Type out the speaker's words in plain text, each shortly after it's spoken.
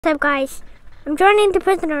What's up, guys? I'm joining the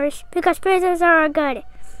prisoners because prisoners are good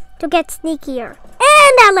to get sneakier.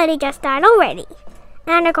 And that lady just died already.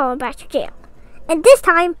 And they're going back to jail. And this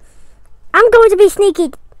time, I'm going to be sneaky.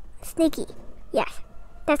 Sneaky. Yes,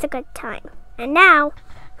 that's a good time. And now,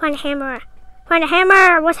 find a hammer. Find a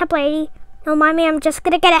hammer. What's up, lady? Don't mind me, I'm just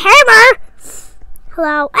gonna get a hammer.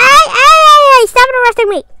 Hello? Hey, stop arresting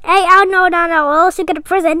me. Hey, oh, no, or else you go to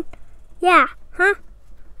prison. Yeah, huh?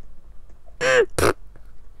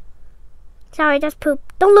 Sorry, just poop.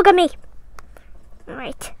 Don't look at me.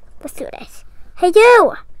 Alright, let's do this. Hey,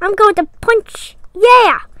 you! I'm going to punch.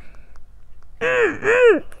 Yeah!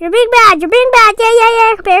 You're being bad.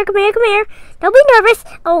 Yeah. Come here. Don't be nervous.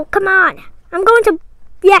 Oh, come on. I'm going to...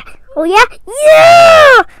 Yeah. Oh, yeah?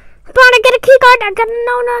 Yeah! Come on, I get a key card.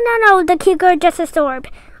 No. The key card just absorbed.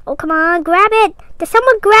 Oh, come on, grab it. Did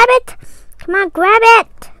someone grab it? Come on, grab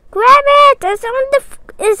it. Grab it. It's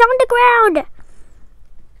on the ground.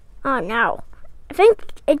 Oh, no. I think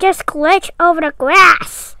it just glitched over the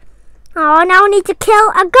grass. Oh, now I need to kill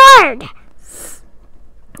a guard.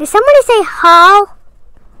 Did somebody say help?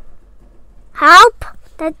 Help?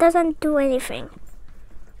 That doesn't do anything.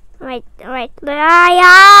 Alright. Hiya.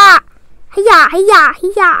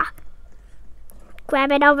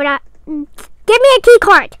 Grab it over the... Give me a key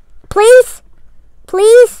card. Please.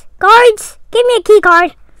 Guards, give me a key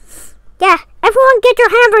card. Yeah, everyone get your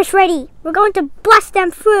hammers ready. We're going to blast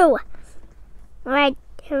them through. Alright,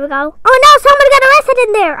 here we go. Oh no, somebody got arrested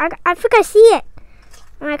in there. I think I see it.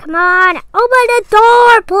 Alright, come on. Open the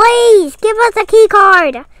door, please. Give us a key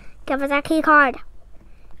card. Give us a key card.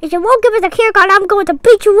 If you won't give us a key card, I'm going to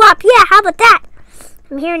beat you up. Yeah, how about that?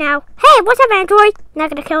 I'm here now. Hey, what's up, Android? Not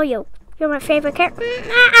gonna kill you. You're my favorite character.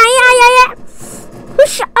 Yeah.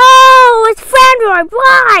 Oh, it's Android.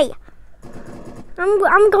 Why?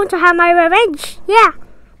 I'm going to have my revenge. Yeah.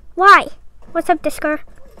 Why? What's up, Discord?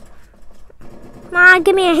 Come on,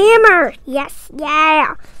 give me a hammer. Yes,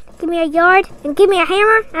 yeah. Give me a yard and give me a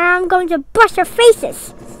hammer, and I'm going to bust your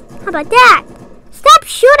faces. How about that? Stop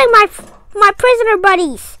shooting my prisoner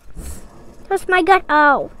buddies. That's my gut.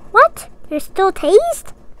 Oh, what? You're still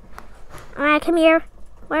tased? Alright, come here.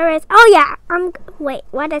 Where is... Oh, yeah. Wait,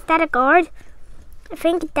 what? Is that a guard? I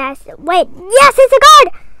think that's... Wait. Yes, it's a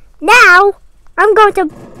guard. Now, I'm going to...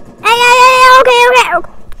 Hey, okay.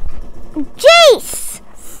 Jeez.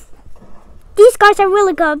 These guys are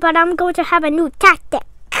really good, but I'm going to have a new tactic.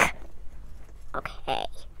 Okay.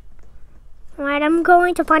 Alright, I'm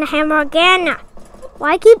going to find a hammer again.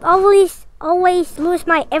 Why keep always lose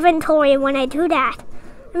my inventory when I do that?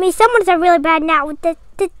 I mean, summons are really bad now. Did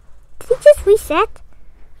he just reset?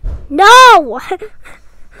 No!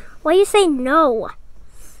 Why you say no?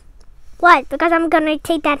 What? Because I'm gonna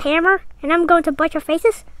take that hammer and I'm going to bite your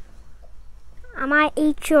faces? I might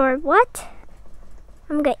eat your what?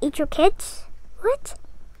 I'm gonna eat your kids? What?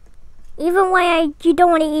 Even when you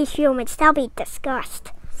don't want to eat humans, that'll be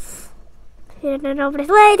disgust. Hitting over this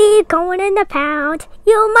lady, going in the pound.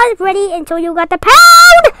 You must ready until you got the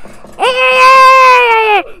pound!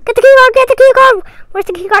 Get the key card! Where's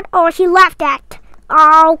the key card? Oh, she left that.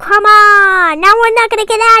 Oh, come on! Now we're not gonna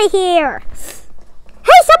get out of here.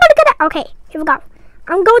 Hey, somebody gonna... Okay, here we go.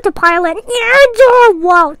 I'm going to pilot.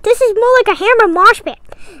 Whoa, this is more like a hammer mosh pit.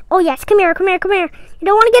 Oh, yes, come here. You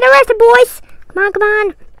don't want to get arrested, boys. Come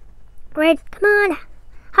on. Wait, come on.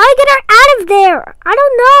 How do I get her out of there? I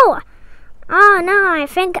don't know. Oh, no, I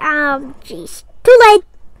think, jeez. Too late.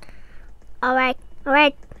 Alright.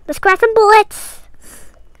 Let's grab some bullets.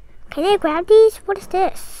 Can I grab these? What is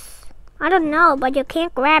this? I don't know, but you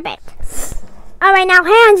can't grab it. Alright, now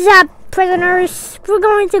hands up, prisoners. We're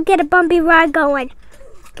going to get a bumpy ride going.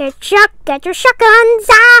 Get your shotguns.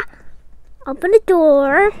 Open the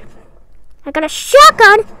door. I got a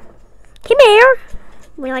shotgun. Come here.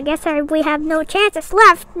 Well, I guess we have no chances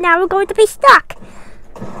left. Now we're going to be stuck.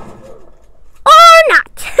 Or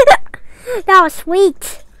not. That was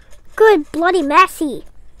sweet. Good bloody messy.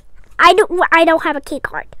 I don't have a key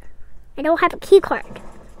card.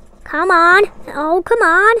 Come on. Oh, come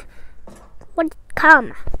on. What?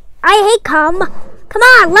 Come. I hate come. Come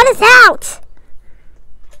on, let us out.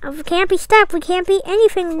 We can't be stuck. We can't be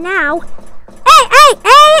anything now. Hey.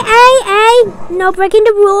 No breaking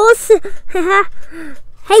the rules.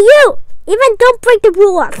 Hey, you. Even don't break the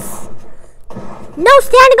rules. No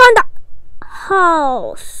standing on the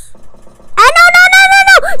hose. No.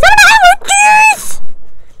 Jeez.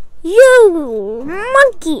 You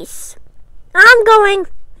monkeys. I'm going.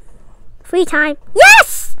 Free time.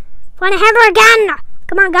 Yes. Find a hammer again.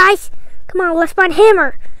 Come on, guys. Come on, let's find a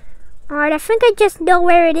hammer. Alright, I think I just know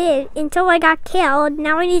where it is until I got killed.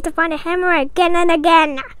 Now I need to find a hammer again and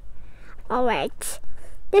again. Alright.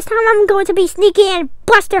 This time I'm going to be sneaky and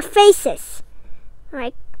bust their faces.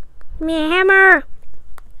 Alright, give me a hammer.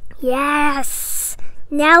 Yes.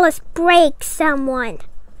 Now let's break someone.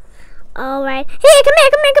 Alright. Hey, come here,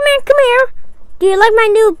 come here, come here, come here. Do you like my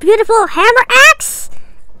new beautiful hammer axe?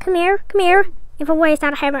 Come here, come here. Even way, it's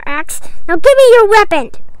not a hammer axe. Now give me your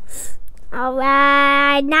weapon.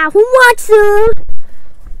 Alright, now who wants some?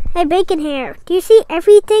 Hey, bacon hair. Do you see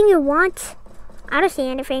everything you want? I don't see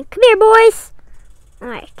anything. Come here, boys.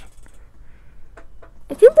 Alright.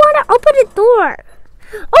 If you want to open the door.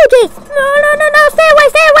 Oh, jeez. No. Stay away,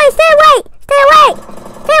 stay away, stay away. Stay away.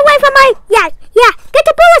 Stay away from my... Yeah. Get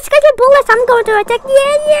your bullets, get your bullets. I'm going to attack.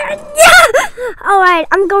 Yeah. Alright,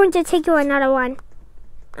 I'm going to take you another one.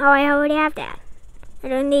 Oh, I already have that. I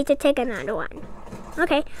don't need to take another one.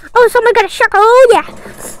 Okay. Oh, someone got a shark. Oh, yeah.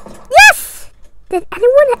 Yes. Did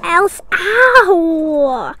anyone else?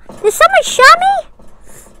 Ow. Did someone shot me?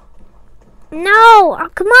 No. Oh,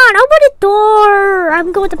 come on. Open the door.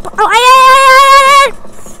 I'm going to... Oh,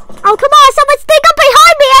 come on. Someone sneak up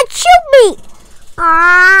behind me and shoot me.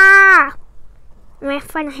 Ah. I'm going to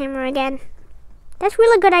find a hammer again. That's a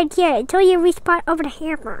really good idea until you respawn over the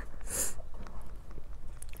hammer. It's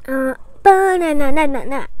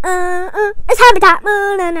hammer time.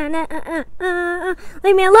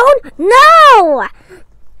 Leave me alone. No.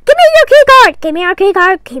 Give me your key card. Give me your key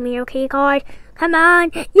card. Give me your key card. Come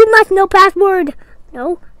on. You must know password.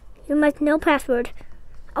 No. You must know password.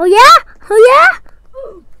 Oh, yeah? Oh, yeah?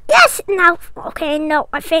 Yes. No. Okay, no.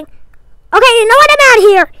 I think. Okay, you know what? I'm out of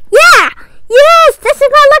here. Yeah. Yes. This is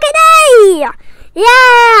my lucky day.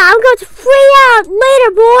 Yeah. I'm going to free out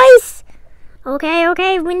later, boys.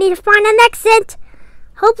 Okay. We need to find an exit.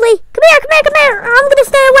 Hopefully. Come here. I'm going to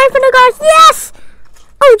stay away from the guards. Yes.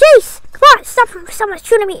 Oh, jeez. Come on. Stop. Someone's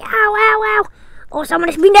shooting me. Ow. Oh, someone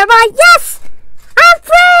is being nearby. Yes. I'm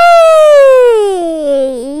free.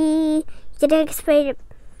 You didn't escape.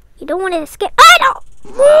 You don't want to escape. I don't.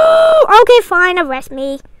 Okay, fine. Arrest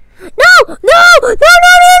me. No. Someone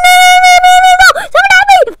help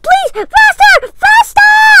me. Please.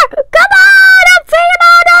 Faster. Come on. I'm free.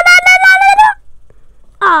 No.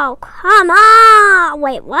 Oh, come on.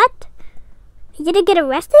 Wait, what? You didn't get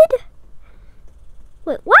arrested?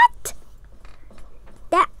 Wait, what?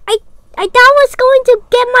 I thought I was going to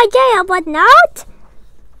get my jail, but not?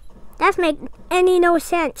 That make any no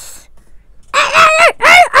sense. Okay,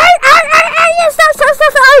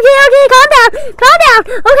 calm down.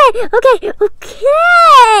 Okay.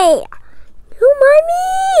 Who mind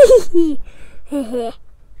me?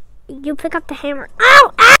 You pick up the hammer.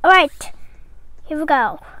 Ow! Alright, here we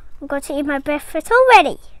go. I'm going to eat my breakfast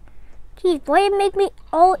already. Jeez, boy, it make me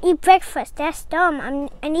all eat breakfast. That's dumb.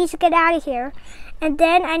 I need to get out of here. And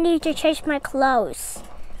then I need to change my clothes.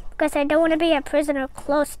 Because I don't want to be a prisoner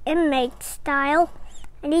clothes inmate style.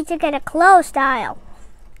 I need to get a clothes style.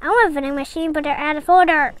 I want a vending machine, but they're out of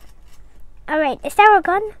order. Alright, is that a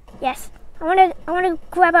gun? Yes. I want to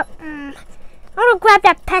grab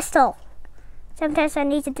that pistol. Sometimes I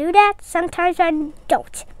need to do that. Sometimes I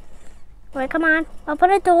don't. Alright, come on.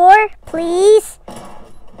 Open the door, please.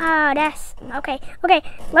 Oh, that's okay. Let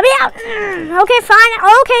me out. Okay, fine.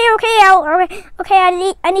 Okay.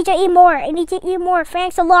 I need to eat more.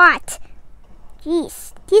 Thanks a lot.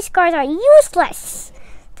 Jeez, these guards are useless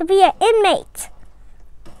to be an inmate.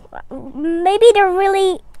 Maybe they're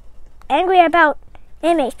really angry about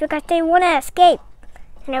inmates because they want to escape,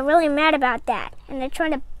 and they're really mad about that, and they're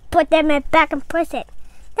trying to put them back in prison.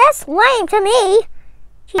 That's lame to me.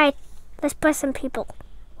 Alright, let's bust some people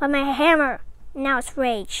with my hammer. Now it's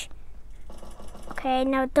rage. Okay,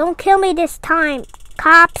 now don't kill me this time,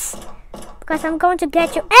 cops, because I'm going to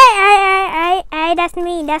get you. Hey, that's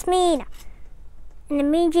mean. And the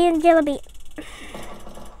mean Jillaby.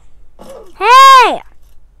 Hey,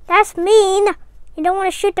 that's mean. You don't want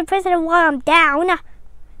to shoot the president while I'm down.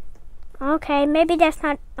 Okay, maybe that's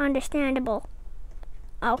not understandable.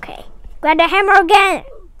 Okay, grab the hammer again.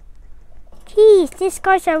 Jeez, these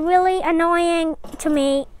guys are really annoying to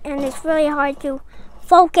me, and it's really hard to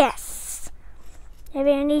focus.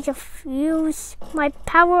 Maybe I need to use my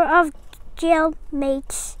power of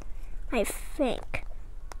jailmates, I think.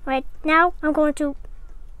 Right now, I'm going to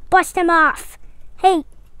bust them off. Hey,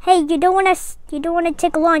 you don't want to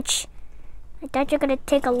take lunch. I thought you were gonna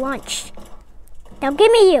take a lunch. Now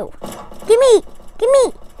give me you. Give me.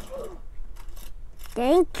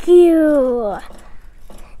 Thank you.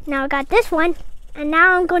 Now I got this one, and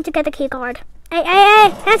now I'm going to get the key card. Hey,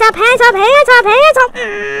 hands up.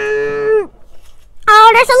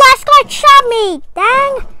 Oh, there's a last guy shot me.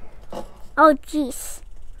 Dang. Oh, jeez.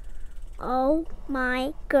 Oh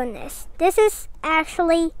my goodness. This is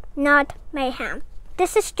actually not mayhem.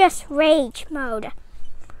 This is just rage mode.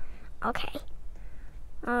 Okay.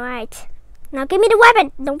 Alright. Now give me the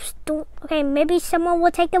weapon. Don't. Okay, maybe someone will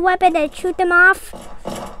take the weapon and shoot them off.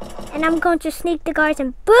 And I'm going to sneak the guards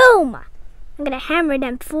and boom! I'm gonna hammer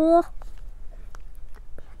them, fool.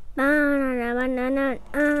 I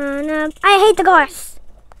hate the guards.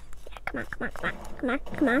 Yeah,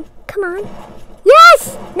 come on.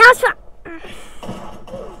 Yes! Now it's fun.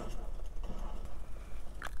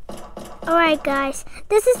 Alright guys,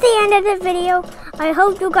 this is the end of the video. I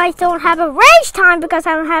hope you guys don't have a rage time because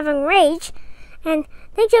I'm having rage. And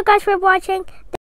thank you guys for watching.